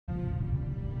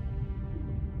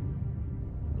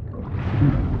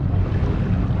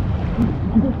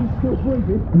still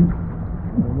breathing?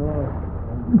 Oh no,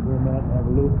 I'm just going out to have a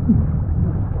look.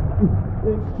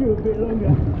 Let's chew a bit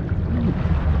longer.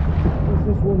 What's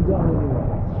this one done anyway?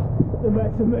 The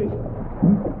matter to me.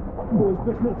 Boys,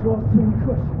 best not to ask too many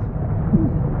questions.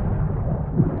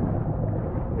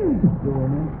 Go on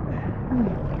then.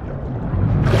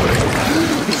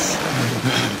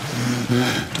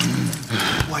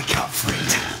 Wake up,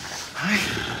 friend.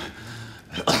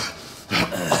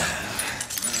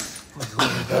 We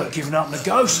thought about giving up on the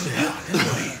ghost now,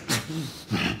 didn't we?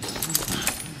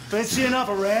 Fancy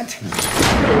another round?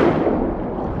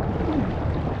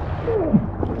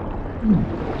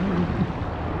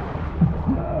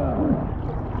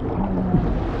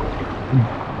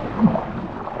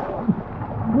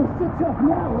 What's the tough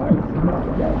now, eh?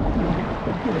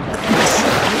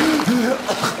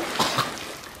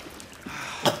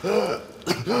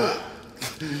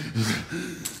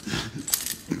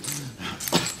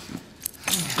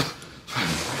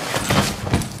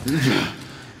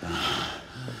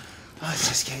 Oh, it's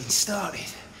just getting started.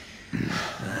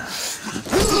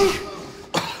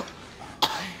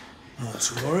 Not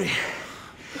to worry.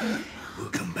 We'll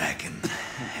come back and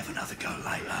have another go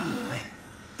later. Eh?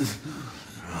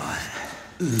 Right.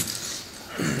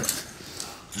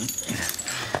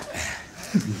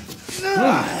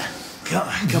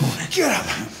 Come on, get up.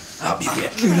 Up you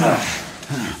get.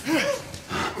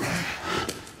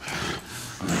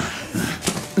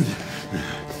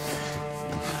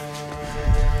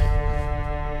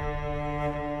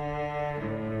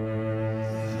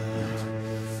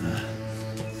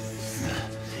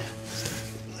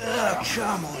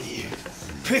 Come on, you.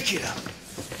 Pick it up.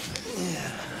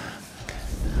 Yeah.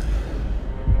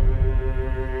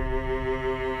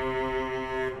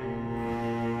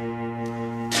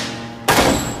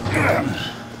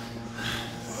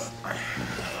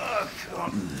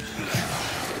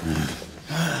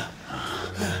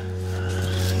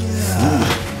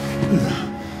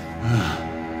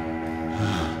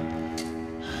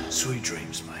 Sweet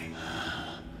dreams, mate.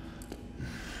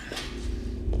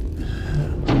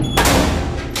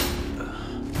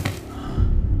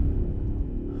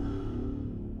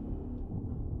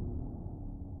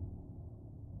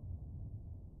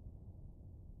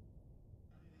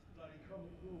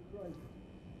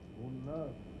 Wouldn't know.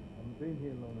 Haven't been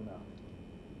here long enough.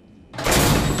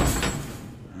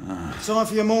 Time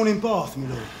for your morning bath, my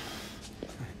lord.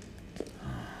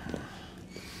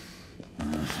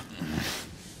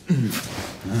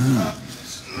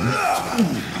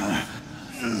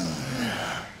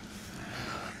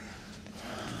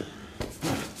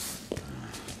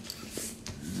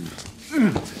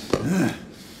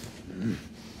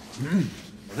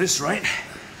 At this rate,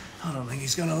 I don't think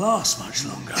he's going to last much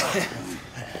longer.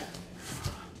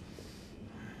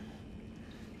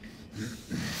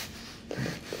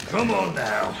 Come on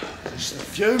now. Just a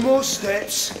few more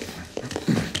steps.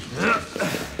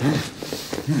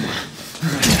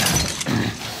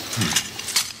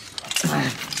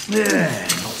 Yeah,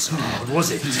 not so hard,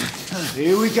 was it?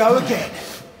 Here we go again.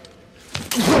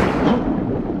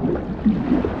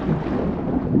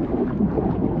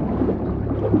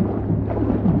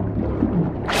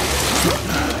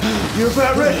 You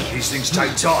about ready? These things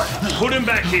take time. Put him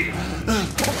back in.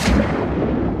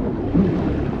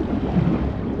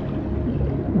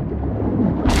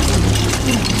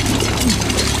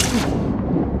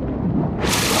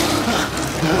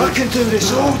 I can do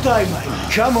this all day, mate.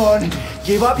 Come on,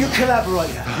 give up your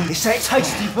collaborator. It's that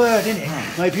tasty bird, isn't it?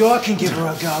 Maybe I can give her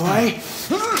a go, eh?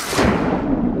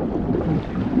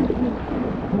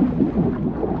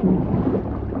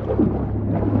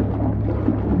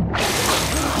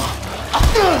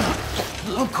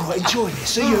 I'm quite enjoying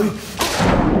this, are you?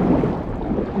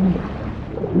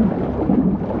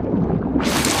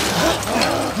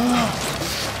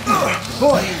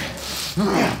 Boy!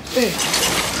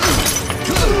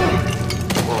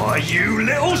 Why, you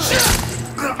little shit!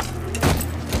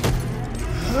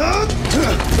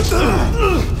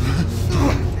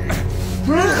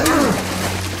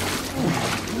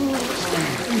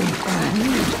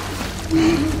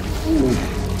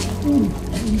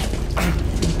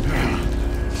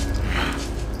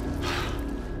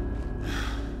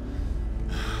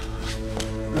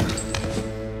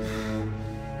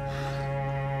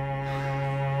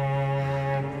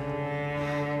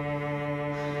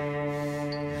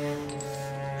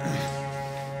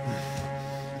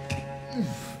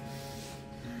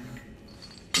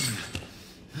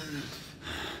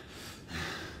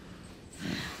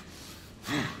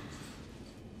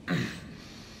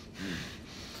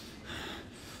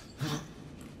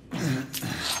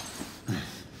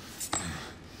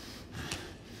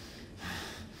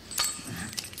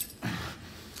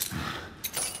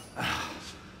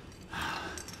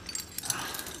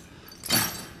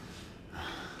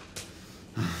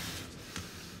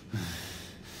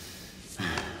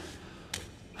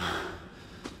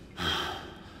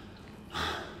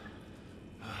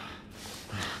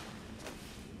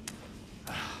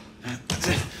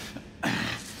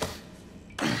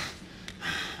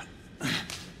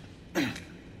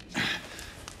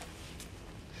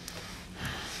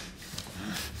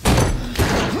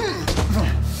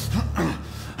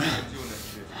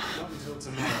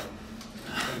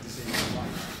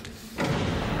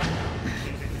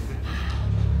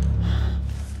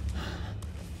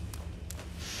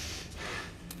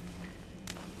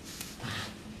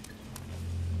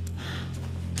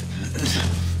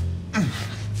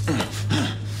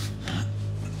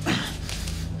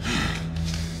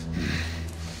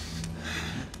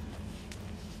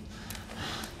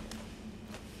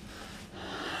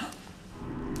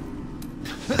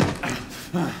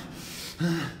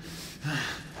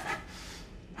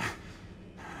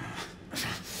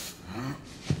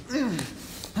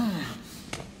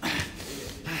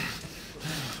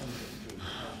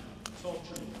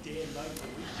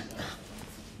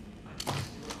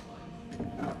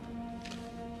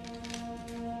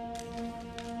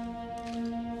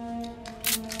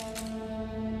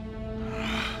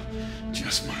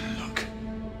 Just my luck.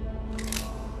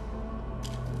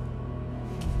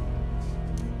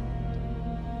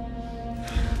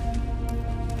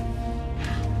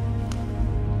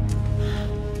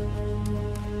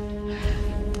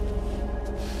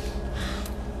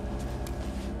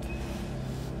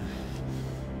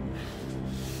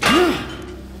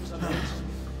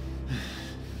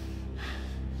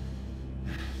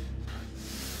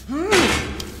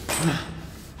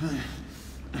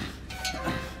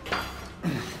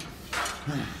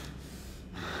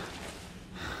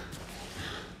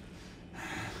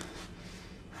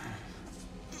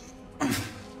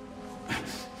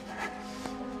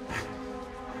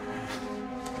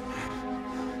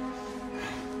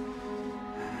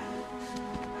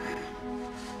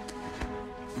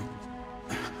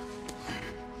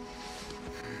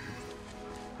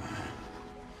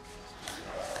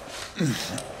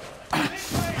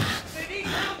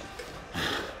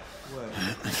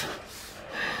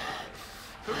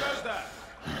 Who goes there?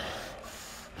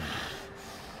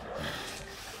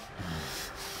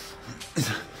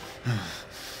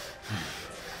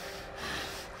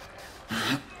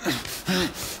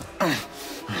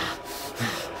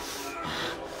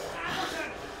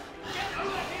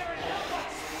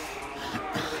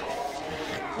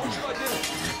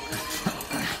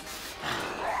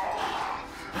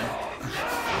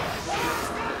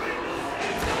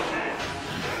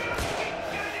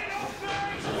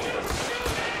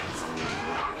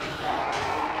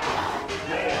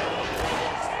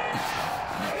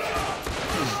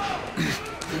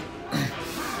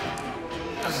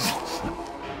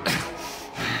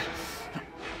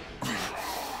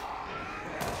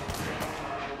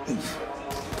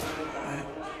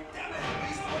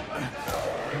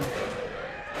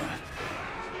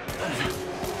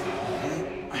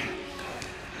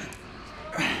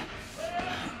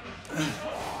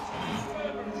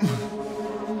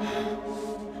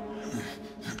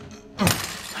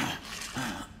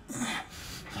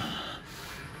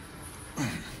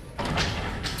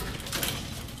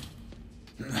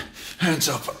 Hands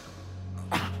up.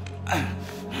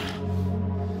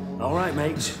 All right,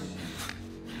 mate.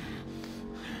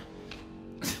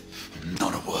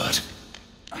 Not a word.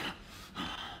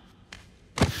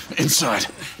 Inside.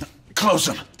 Close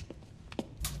them.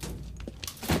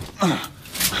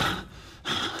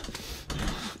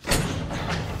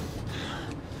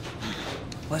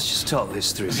 Let's just talk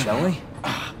this through, shall we?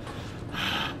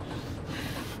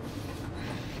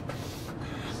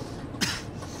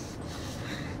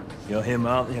 You're him,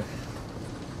 aren't you?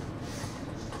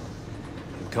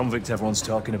 The convict everyone's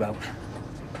talking about.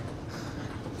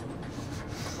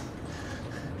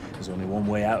 There's only one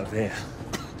way out of here.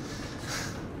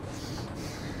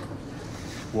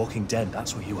 Walking dead,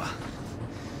 that's what you are.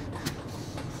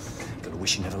 Gotta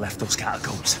wish you never left those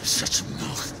catacombs. Such a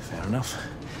mouth. Fair enough.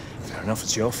 Fair enough,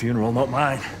 it's your funeral, not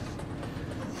mine.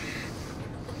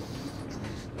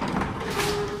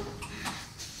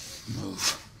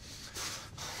 Move.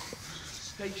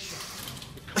 Station.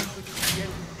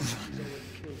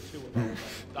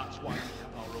 That's why we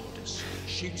have our orders.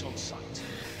 Shoot on sight.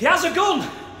 He has a gun!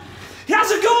 He has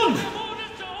a gun!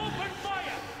 Orders to open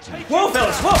fire! Take Whoa, it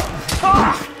fellas, down. whoa!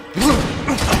 Ah!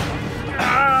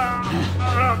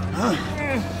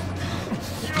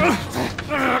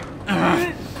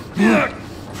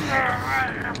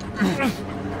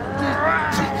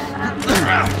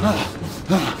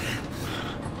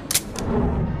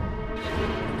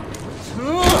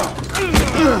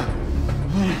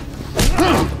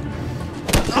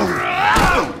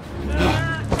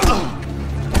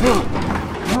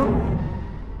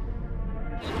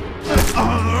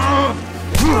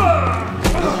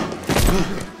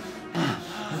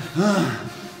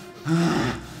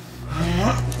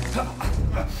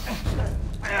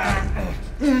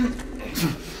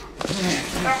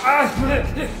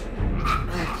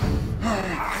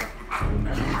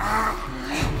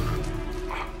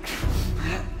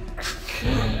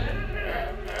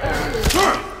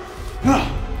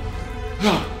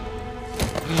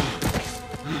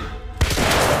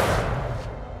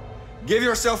 Give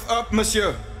yourself up,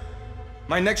 monsieur.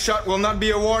 My next shot will not be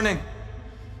a warning.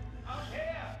 Out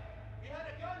here! We had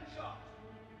a gunshot!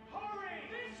 Hurry!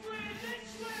 This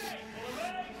way! All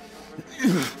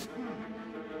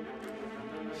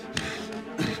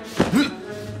right?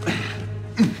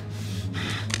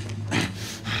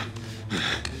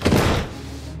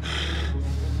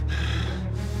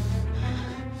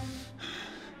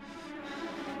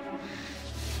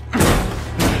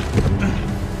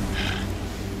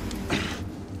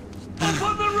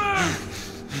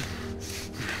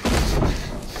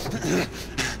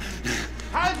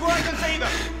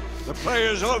 The play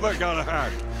is over,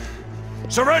 Galahad.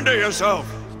 Surrender yourself!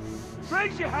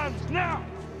 Raise your hands, now!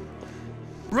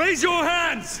 Raise your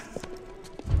hands!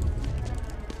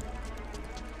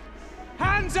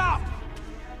 Hands up!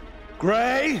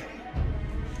 Gray?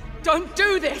 Don't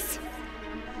do this!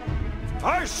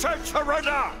 I said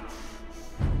surrender!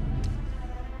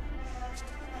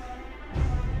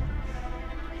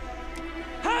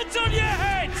 Hands on your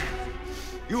head!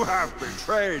 You have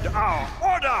betrayed our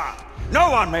order!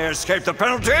 No one may escape the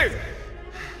penalty!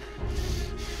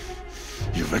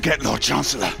 You forget, Lord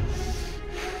Chancellor.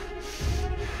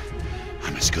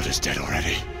 I'm as good as dead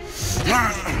already.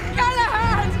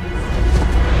 Galahad!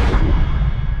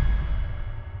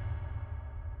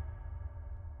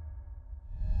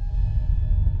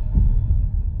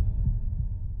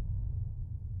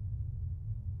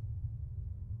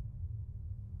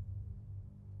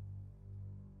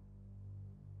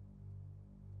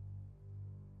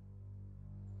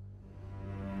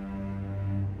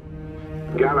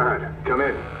 Galahad, come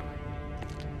in.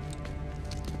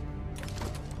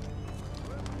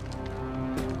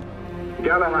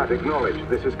 Galahad, acknowledge.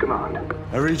 This is command.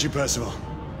 I read you, Percival.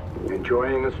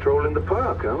 Enjoying a stroll in the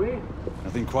park, are we?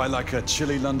 Nothing quite like a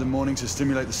chilly London morning to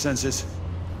stimulate the senses.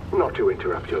 Not to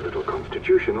interrupt your little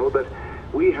constitutional, but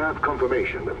we have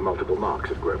confirmation of multiple marks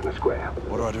at Grosvenor Square.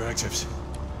 What are our directives?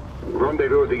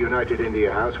 Rendezvous at the United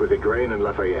India House with Igraine and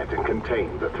Lafayette and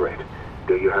contain the threat.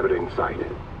 Do you have it in sight?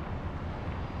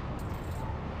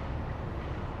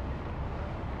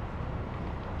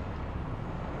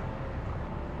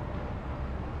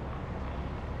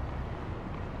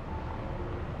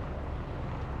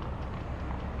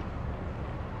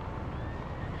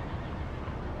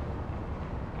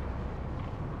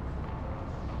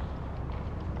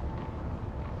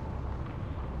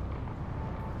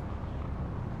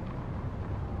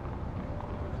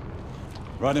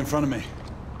 Right in front of me.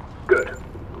 Good.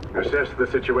 Assess the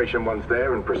situation once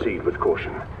there and proceed with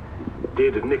caution.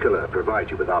 Did Nicola provide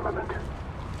you with armament?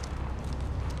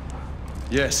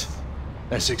 Yes.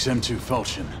 Essex M2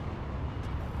 Falchion.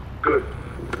 Good.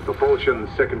 The Falchion's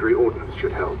secondary ordnance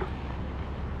should help.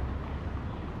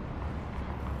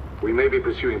 We may be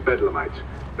pursuing Bedlamites,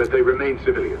 but they remain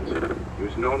civilians.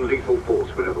 Use non-lethal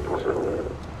force whenever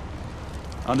possible.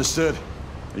 Understood.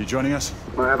 Are you joining us?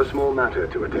 I have a small matter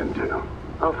to attend to.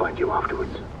 I'll find you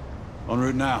afterwards. En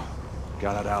route now.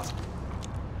 Galahad out.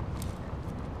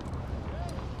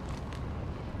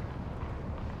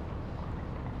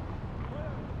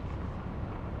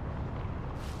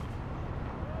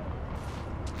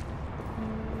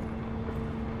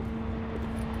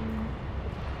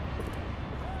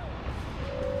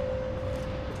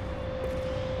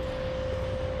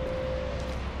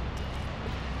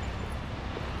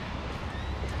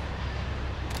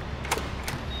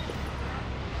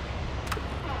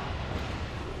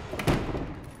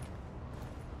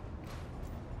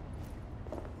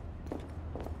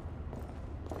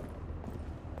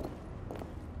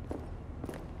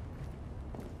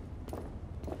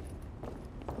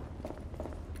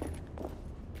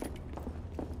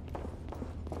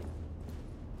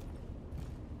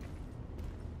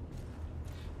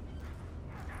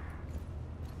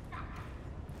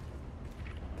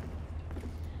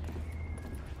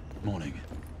 Morning.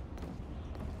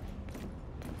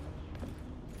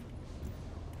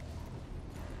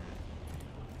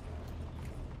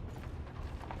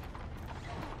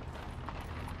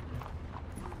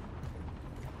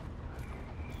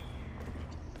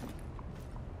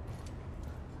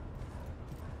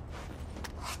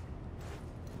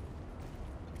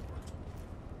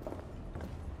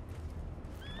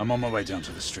 I'm on my way down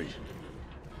to the street.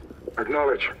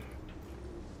 Acknowledge.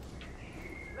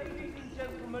 Ladies and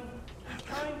gentlemen,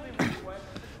 kindly request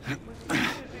that the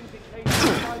procedures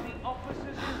indicated by the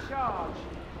officers in charge.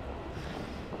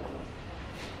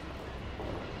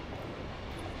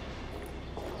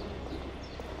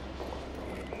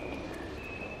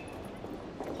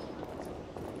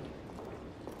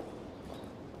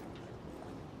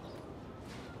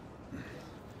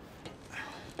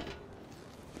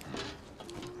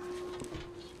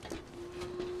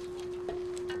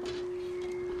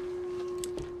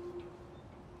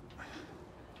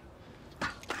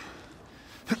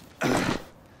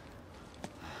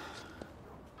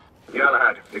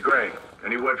 Galahad, Igraine,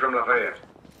 any word from Lafayette?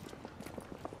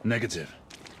 Negative.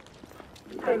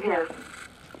 Same here.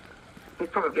 He's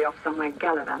probably off somewhere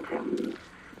gallivanting.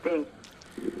 Being,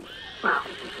 well,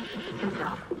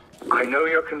 himself. I know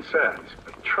your concerns,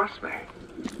 but trust me,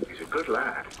 he's a good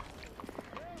lad.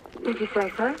 Did you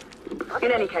say so?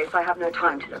 In any case, I have no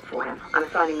time to look for him. I'm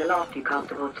assigning the last few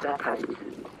constables to their posts.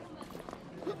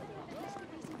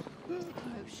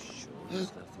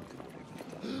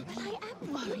 But I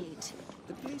am worried.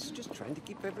 The police are just trying to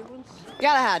keep everyone safe.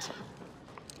 Galahad,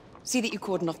 see that you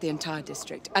cordon off the entire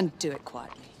district, and do it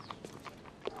quietly.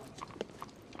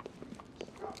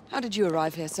 How did you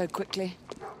arrive here so quickly?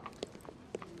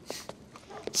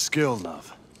 Skill,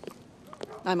 love.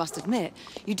 I must admit,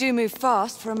 you do move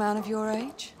fast for a man of your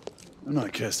age. A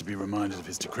knight cares to be reminded of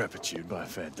his decrepitude by a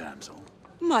fair damsel.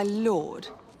 My lord,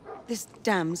 this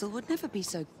damsel would never be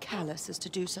so callous as to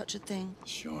do such a thing.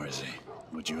 Sure is he.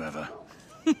 Would you ever?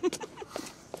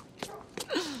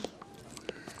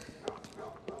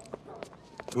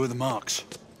 Who are the marks?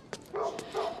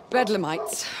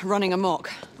 Bedlamites, running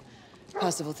amok.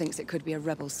 Percival thinks it could be a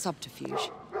rebel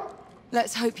subterfuge.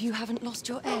 Let's hope you haven't lost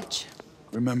your edge.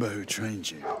 Remember who trained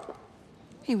you?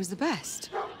 He was the best.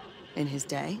 In his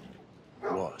day.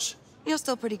 Was. You're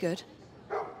still pretty good.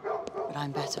 But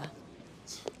I'm better.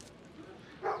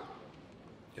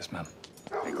 Yes, ma'am.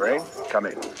 Hey, Gray, come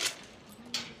in.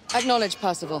 Acknowledge,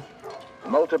 Percival.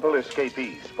 Multiple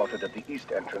escapees spotted at the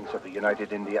east entrance of the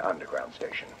United India Underground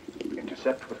Station.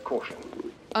 Intercept with caution.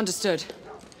 Understood.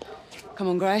 Come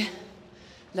on, Gray.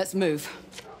 Let's move.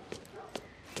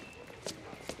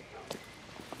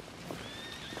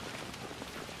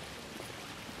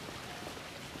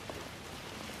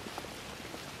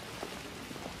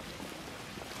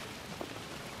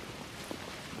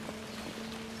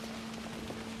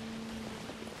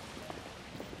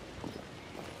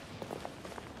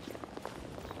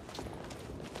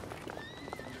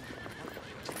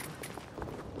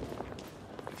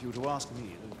 If you were to ask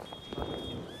me...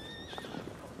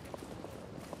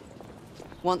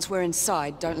 Once we're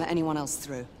inside, don't let anyone else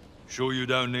through. Sure you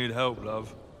don't need help,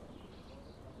 love?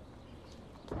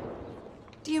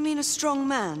 Do you mean a strong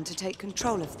man to take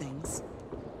control of things?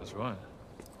 That's right.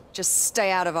 Just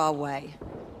stay out of our way.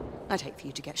 I'd hate for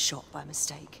you to get shot by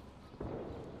mistake.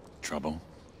 Trouble?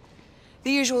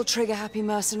 The usual trigger-happy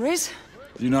mercenaries.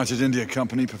 The United India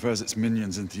Company prefers its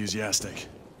minions enthusiastic.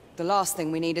 The last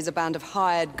thing we need is a band of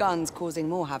hired guns causing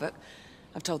more havoc.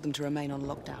 I've told them to remain on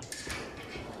lockdown.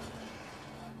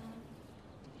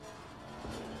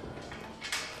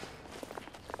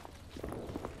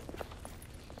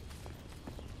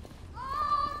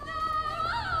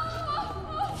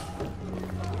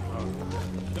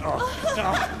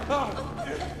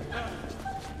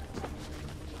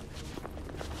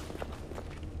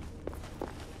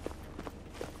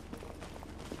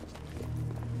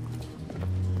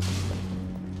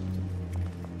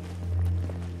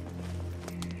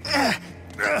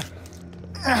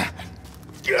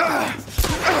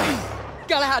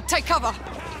 Galahad, take cover!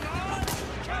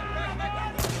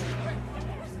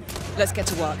 Let's get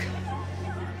to work.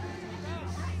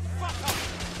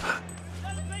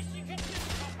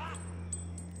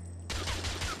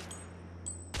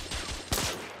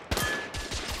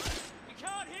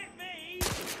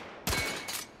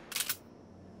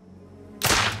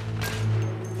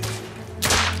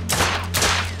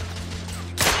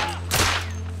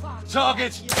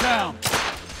 Target down!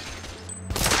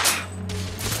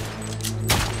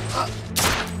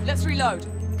 Let's reload.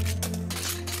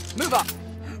 Move up.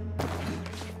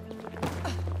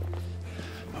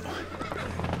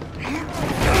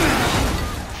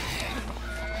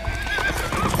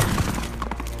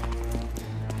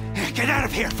 Get out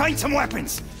of here! Find some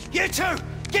weapons! You two!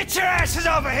 Get your asses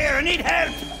over here! I need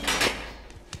help!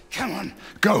 Come on.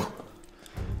 Go!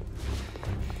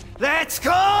 Let's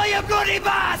go, you bloody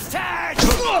bastards!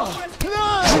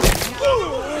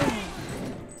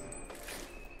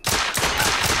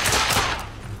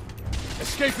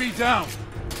 Escapee down!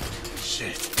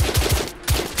 Shit.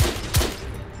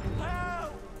 Wow!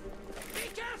 Be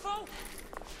careful!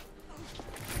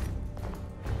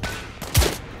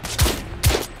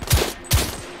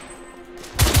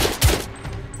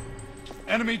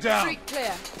 Enemy down! Street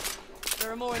clear.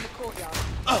 There are more in the courtyard.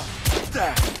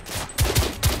 There!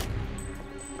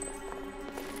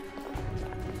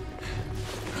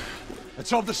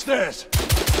 It's on the stairs!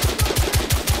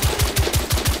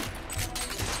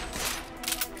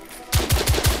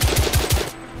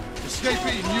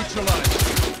 Escapee neutralized!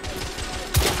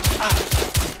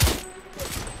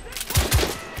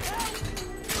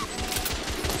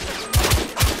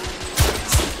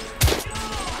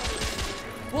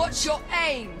 What's your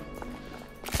aim?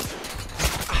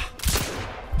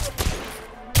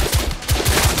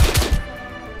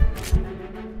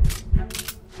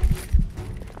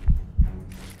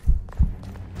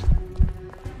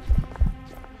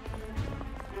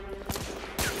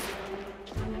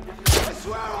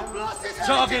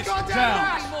 Target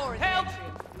down! More help!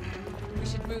 We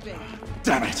should move in.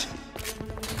 Damn it!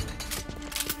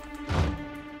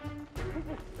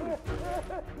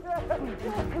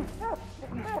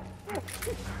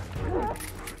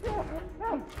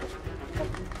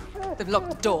 They've locked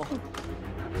the door.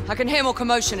 I can hear more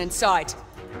commotion inside.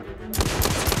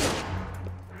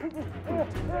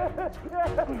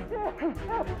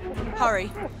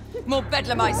 Hurry. More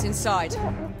bedlamites inside.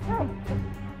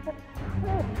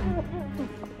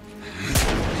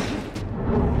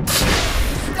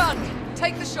 Stunned.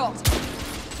 Take the shot.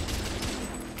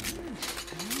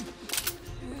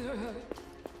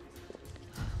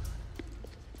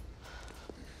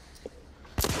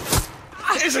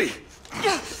 Izzy!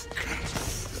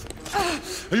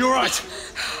 Are you all right?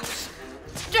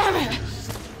 Damn it!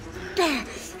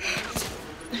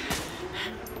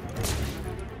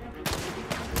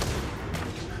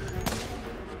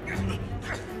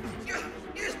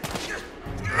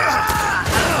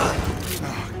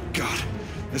 Oh, God.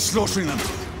 They're slaughtering them.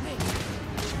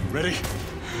 Ready?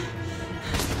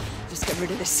 Just get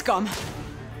rid of this scum.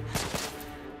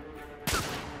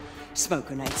 Smoke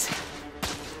grenades.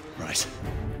 Right.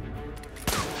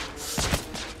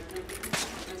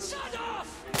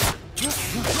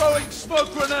 Throwing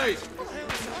smoke grenade!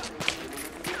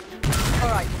 All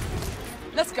right,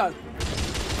 let's go.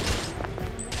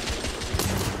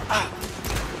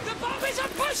 The bombies are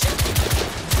pushing!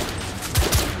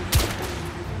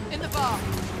 In the bar.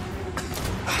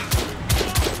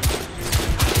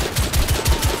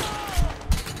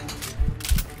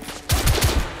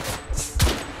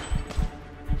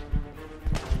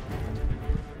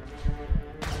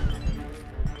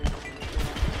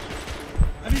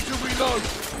 I need to reload!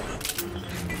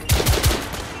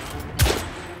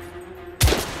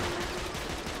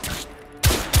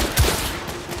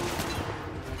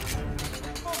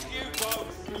 Fuck you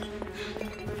both!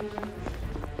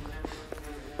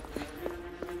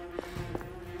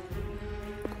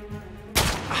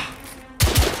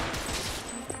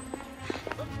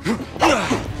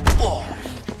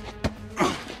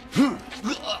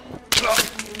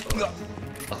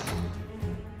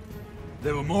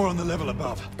 There were more on the level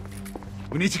above.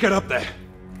 We need to get up there.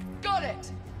 Got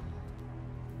it.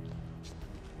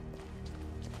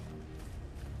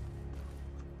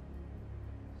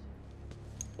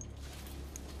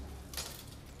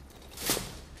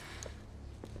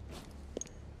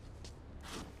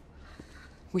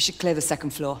 We should clear the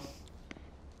second floor.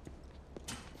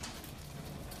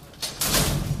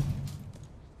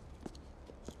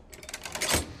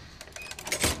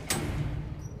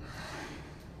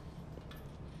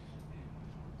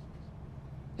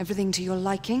 Everything to your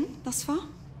liking thus far?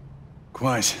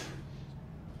 Quite.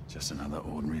 Just another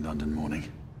ordinary London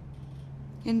morning.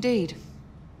 Indeed.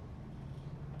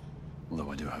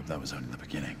 Although I do hope that was only the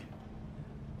beginning.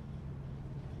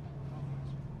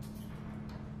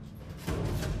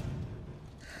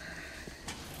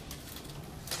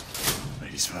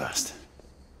 Ladies first.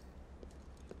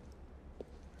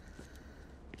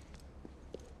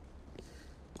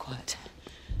 Quiet.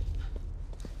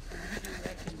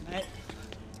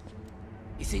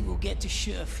 You think we'll get to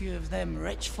shoot a few of them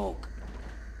rich folk?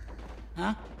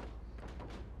 Huh?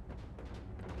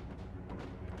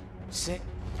 Sick.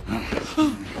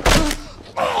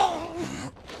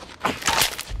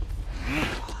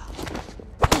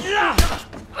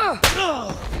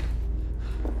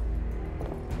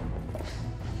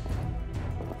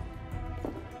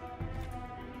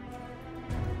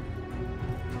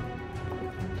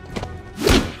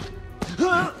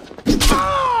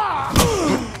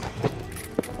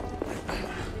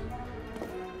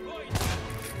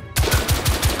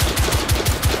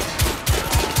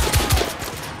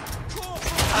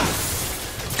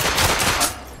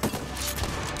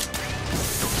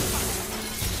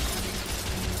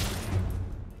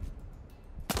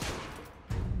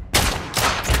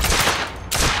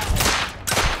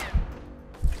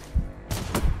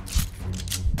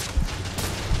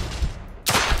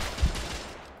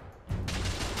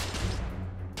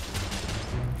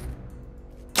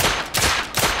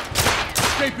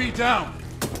 JP down!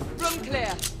 Room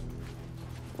clear.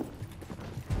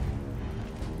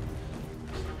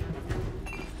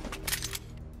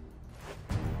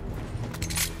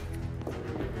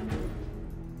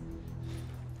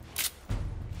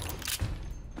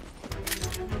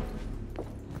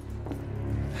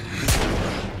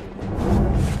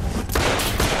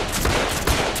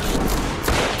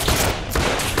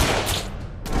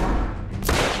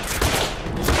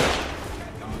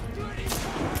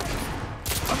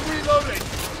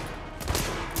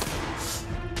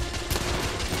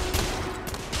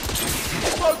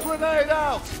 Grenade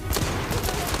out!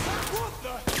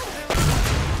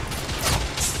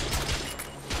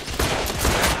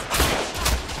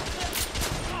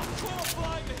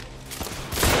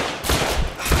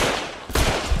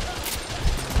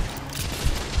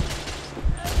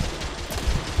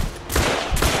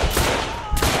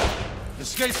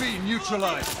 Escapee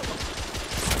neutralized.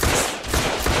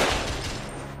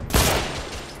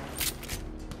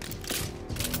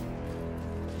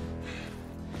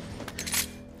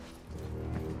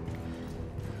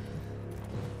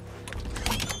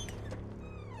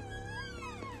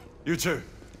 You two.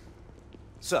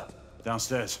 Sir.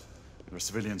 Downstairs. There are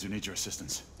civilians who need your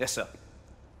assistance. Yes, sir.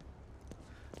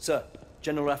 Sir,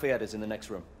 General Lafayette is in the next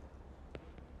room.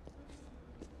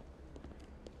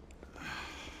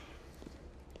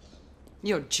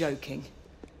 You're joking.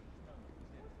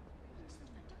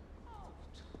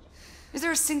 Is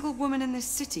there a single woman in this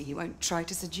city he won't try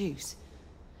to seduce?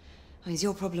 Well, he's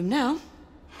your problem now.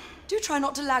 Do try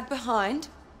not to lag behind.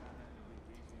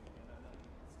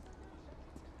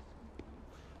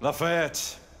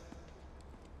 Lafayette.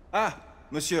 Ah,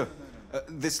 monsieur.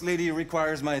 This lady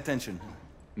requires my attention.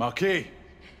 Marquis,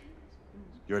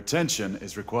 your attention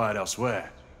is required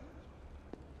elsewhere.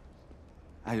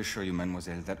 I assure you,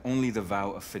 mademoiselle, that only the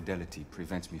vow of fidelity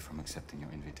prevents me from accepting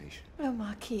your invitation. Oh,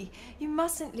 Marquis, you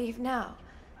mustn't leave now.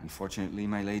 Unfortunately,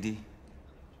 my lady,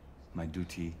 my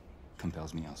duty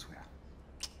compels me elsewhere.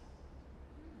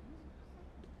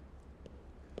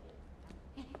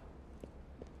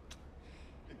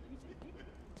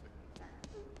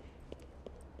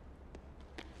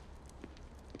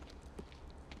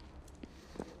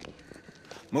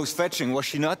 Most fetching, was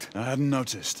she not? I hadn't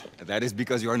noticed. That is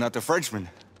because you are not a Frenchman.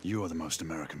 You are the most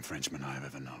American Frenchman I have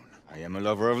ever known. I am a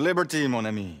lover of liberty, mon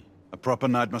ami. A proper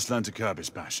knight must learn to curb his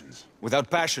passions. Without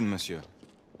passion, monsieur.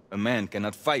 A man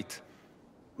cannot fight.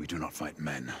 We do not fight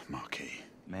men, Marquis.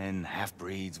 Men,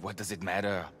 half-breeds, what does it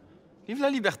matter? Vive la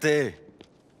liberté!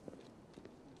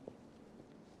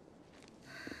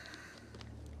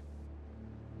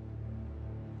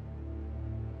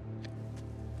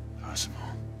 Personal.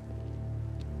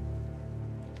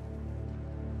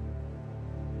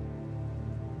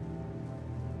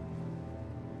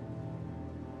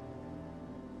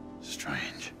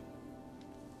 Strange.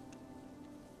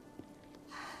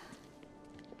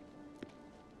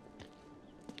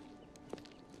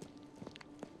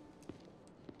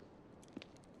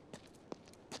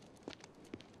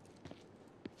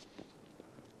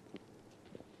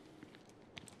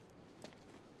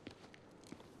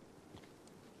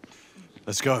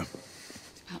 Let's go.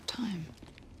 It's about time.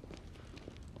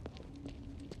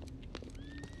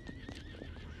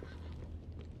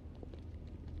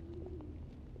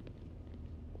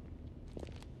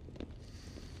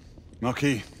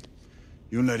 Marquis,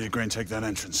 you and Lady Grain take that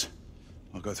entrance.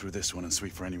 I'll go through this one and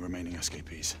sweep for any remaining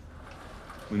escapees.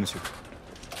 Oui, monsieur.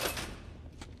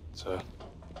 Sir.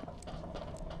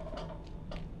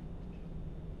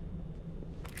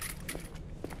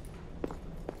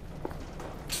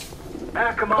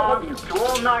 Air command to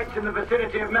all knights in the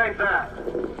vicinity of Mayfair.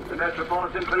 The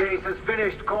Metropolitan Police has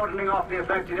finished cordoning off the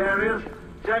affected areas.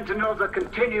 Sentinels are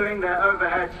continuing their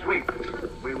overhead sweep.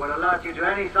 We will alert you to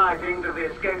any sightings of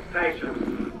the escaped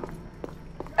patients.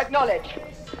 Acknowledge.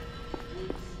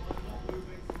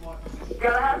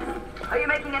 Galahad, are you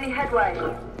making any headway?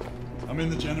 I'm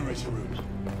in the generator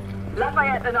room.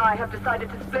 Lafayette and I have decided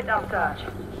to split our search.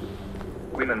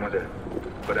 Oui, mademoiselle.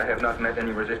 But I have not met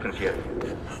any resistance yet.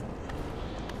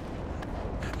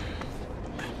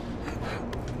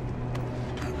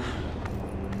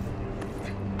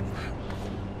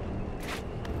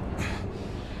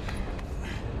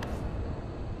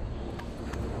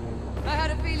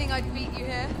 I'd beat you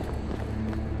here.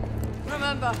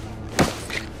 Remember,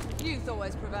 youth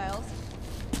always prevails.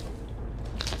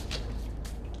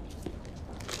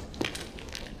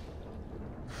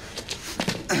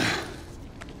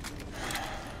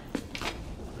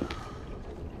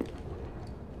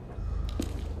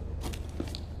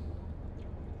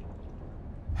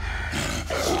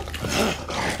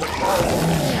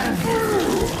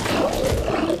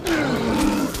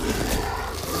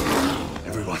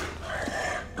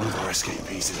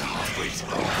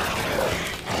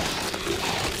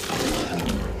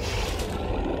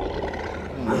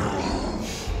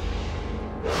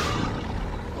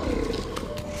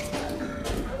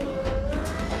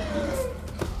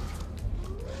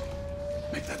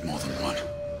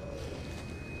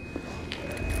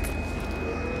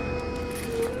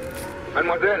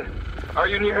 Mademoiselle, are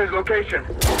you near his location?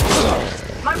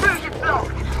 My route is blocked.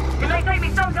 It may take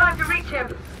me some time to reach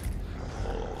him.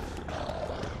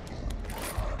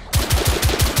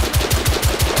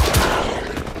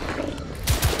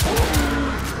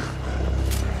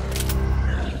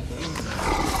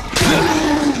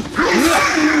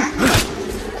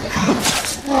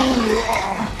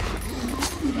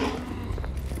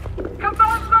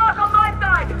 Confirmed mark on my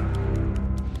side!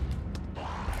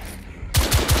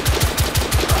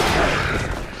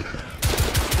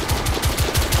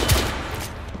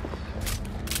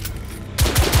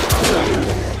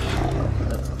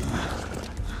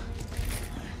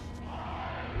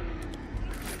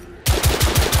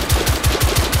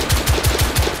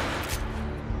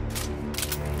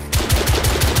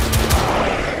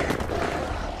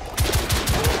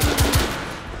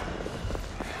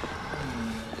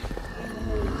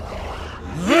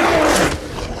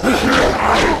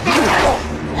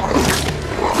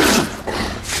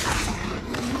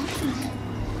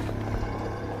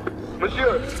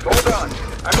 Hold on.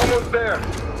 I'm almost there.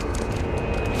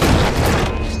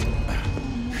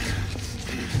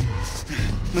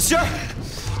 Monsieur!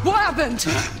 What happened?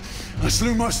 I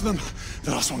slew most of them.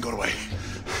 The last one got away.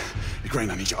 Grain,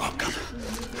 I need your arc gun.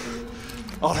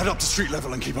 I'll head up to street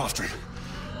level and keep after him.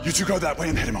 You two go that way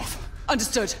and head him off.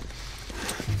 Understood.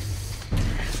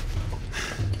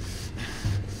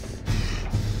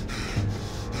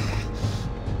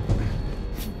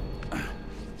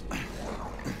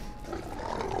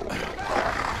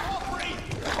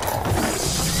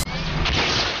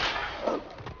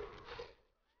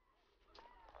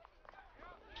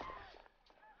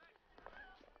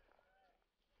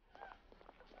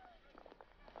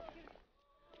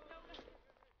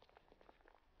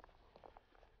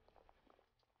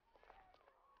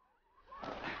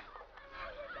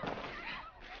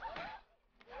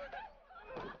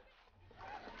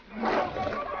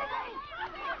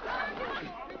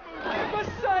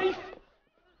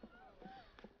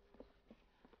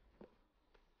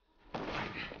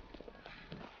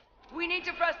 We need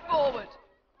to press forward.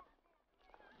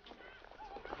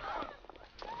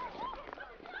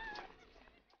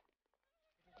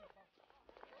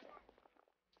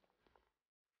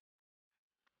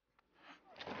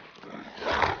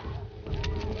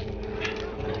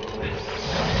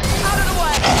 Out of the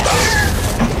way!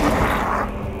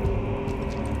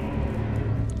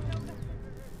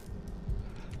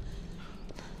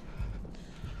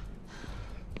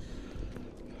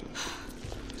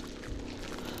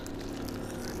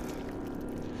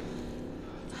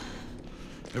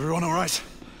 Everyone all right?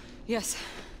 Yes.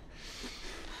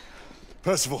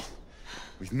 Percival,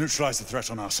 we've neutralized the threat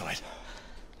on our side.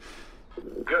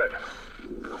 Good.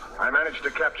 I managed to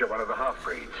capture one of the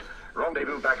half-breeds.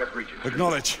 Rendezvous back at Regent.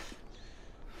 Acknowledge.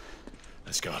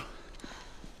 Let's go.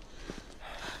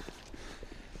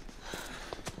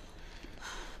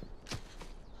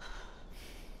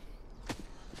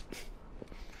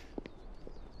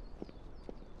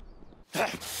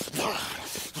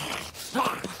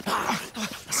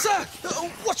 Sir!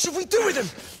 What should we do with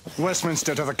him?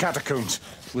 Westminster to the catacombs.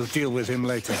 We'll deal with him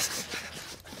later.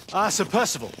 Ah, Sir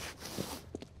Percival.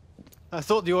 I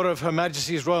thought the Order of Her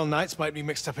Majesty's Royal Knights might be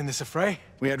mixed up in this affray.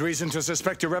 We had reason to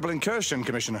suspect a rebel incursion,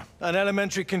 Commissioner. An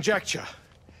elementary conjecture.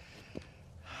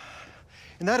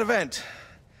 In that event,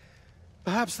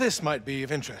 perhaps this might be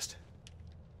of interest.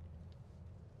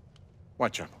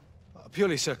 Whitechapel?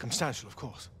 Purely circumstantial, of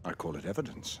course. I call it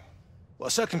evidence. Well,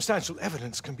 circumstantial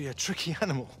evidence can be a tricky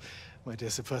animal, my dear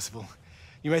Sir Percival.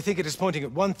 You may think it is pointing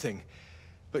at one thing,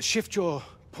 but shift your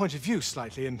point of view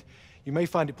slightly, and you may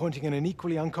find it pointing in an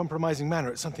equally uncompromising manner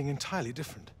at something entirely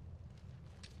different.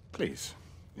 Please,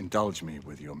 indulge me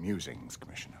with your musings,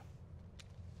 Commissioner.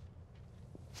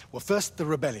 Well, first the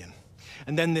rebellion,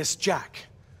 and then this Jack,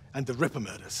 and the Ripper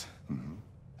murders.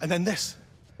 And then this.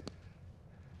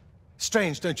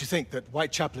 Strange, don't you think, that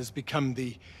Whitechapel has become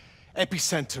the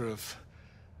epicenter of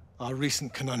our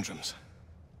recent conundrums?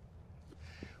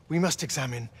 We must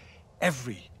examine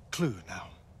every clue now,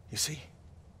 you see?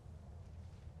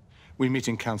 We meet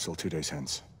in council 2 days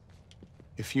hence.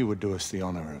 If you would do us the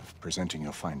honor of presenting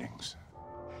your findings.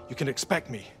 You can expect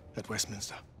me at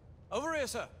Westminster. Over here,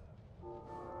 sir.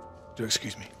 Do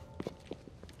excuse me.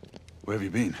 Where have you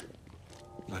been?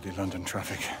 Bloody London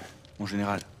traffic. Mon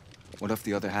Général, what of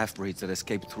the other half-breeds that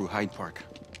escaped through Hyde Park?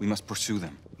 We must pursue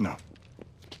them. No.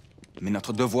 Mais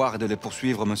notre devoir est de les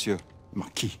poursuivre, monsieur.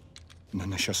 Marquis, nous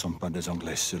ne chassons pas des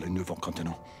Anglais sur le nouveau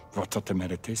continent. Votre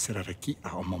témérité sera requis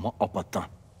à un moment opportun.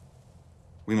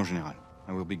 Oui, mon Général.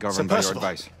 I will be governed by your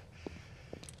advice.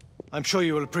 I'm sure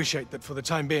you will appreciate that for the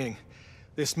time being,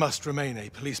 this must remain a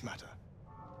police matter.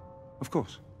 Of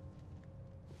course.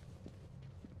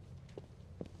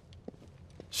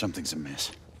 Something's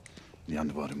amiss. The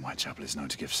underworld in Whitechapel is known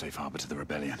to give safe harbor to the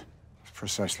rebellion. That's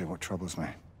precisely what troubles me.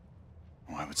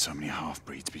 Why would so many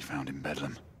half-breeds be found in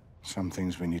Bedlam? Some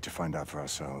things we need to find out for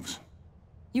ourselves.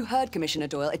 You heard Commissioner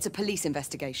Doyle. It's a police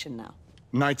investigation now.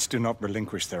 Knights do not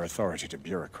relinquish their authority to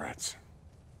bureaucrats.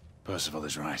 Percival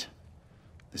is right.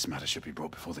 This matter should be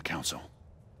brought before the council.